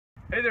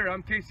Hey there,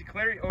 I'm Casey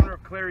Cleary, owner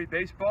of Cleary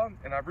Baseball,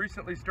 and I've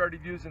recently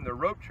started using the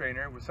rope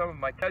trainer with some of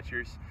my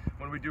catchers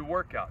when we do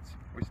workouts.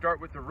 We start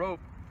with the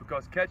rope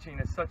because catching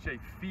is such a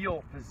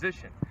feel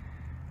position.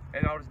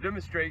 And I'll just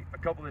demonstrate a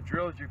couple of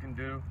drills you can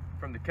do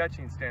from the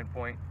catching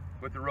standpoint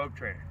with the rope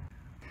trainer.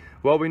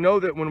 Well, we know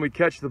that when we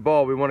catch the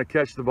ball, we want to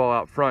catch the ball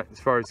out front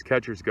as far as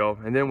catchers go,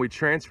 and then we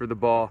transfer the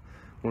ball.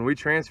 When we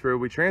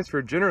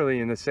transfer generally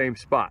in the same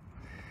spot.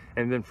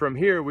 And then from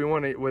here, we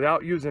want to,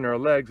 without using our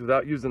legs,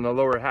 without using the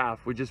lower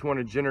half, we just want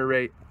to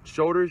generate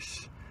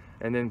shoulders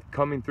and then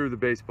coming through the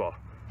baseball.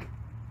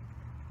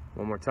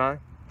 One more time.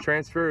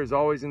 Transfer is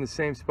always in the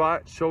same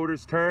spot,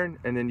 shoulders turn,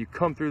 and then you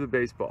come through the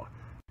baseball.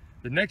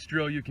 The next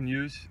drill you can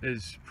use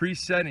is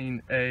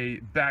presetting a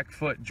back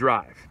foot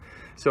drive.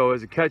 So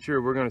as a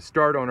catcher, we're going to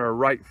start on our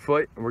right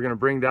foot, and we're going to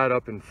bring that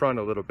up in front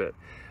a little bit.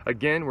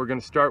 Again, we're going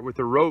to start with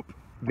the rope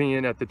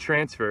being at the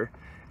transfer,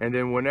 and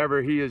then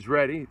whenever he is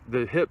ready,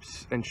 the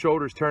hips and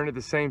shoulders turn at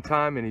the same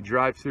time and he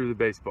drives through the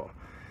baseball.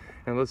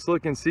 And let's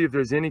look and see if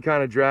there's any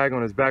kind of drag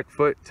on his back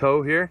foot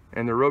toe here,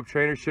 and the rope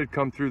trainer should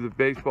come through the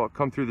baseball,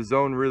 come through the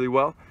zone really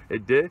well.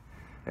 It did.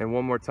 And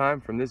one more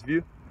time from this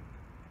view,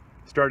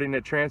 starting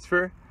at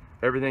transfer,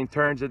 everything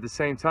turns at the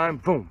same time,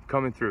 boom,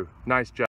 coming through. Nice job.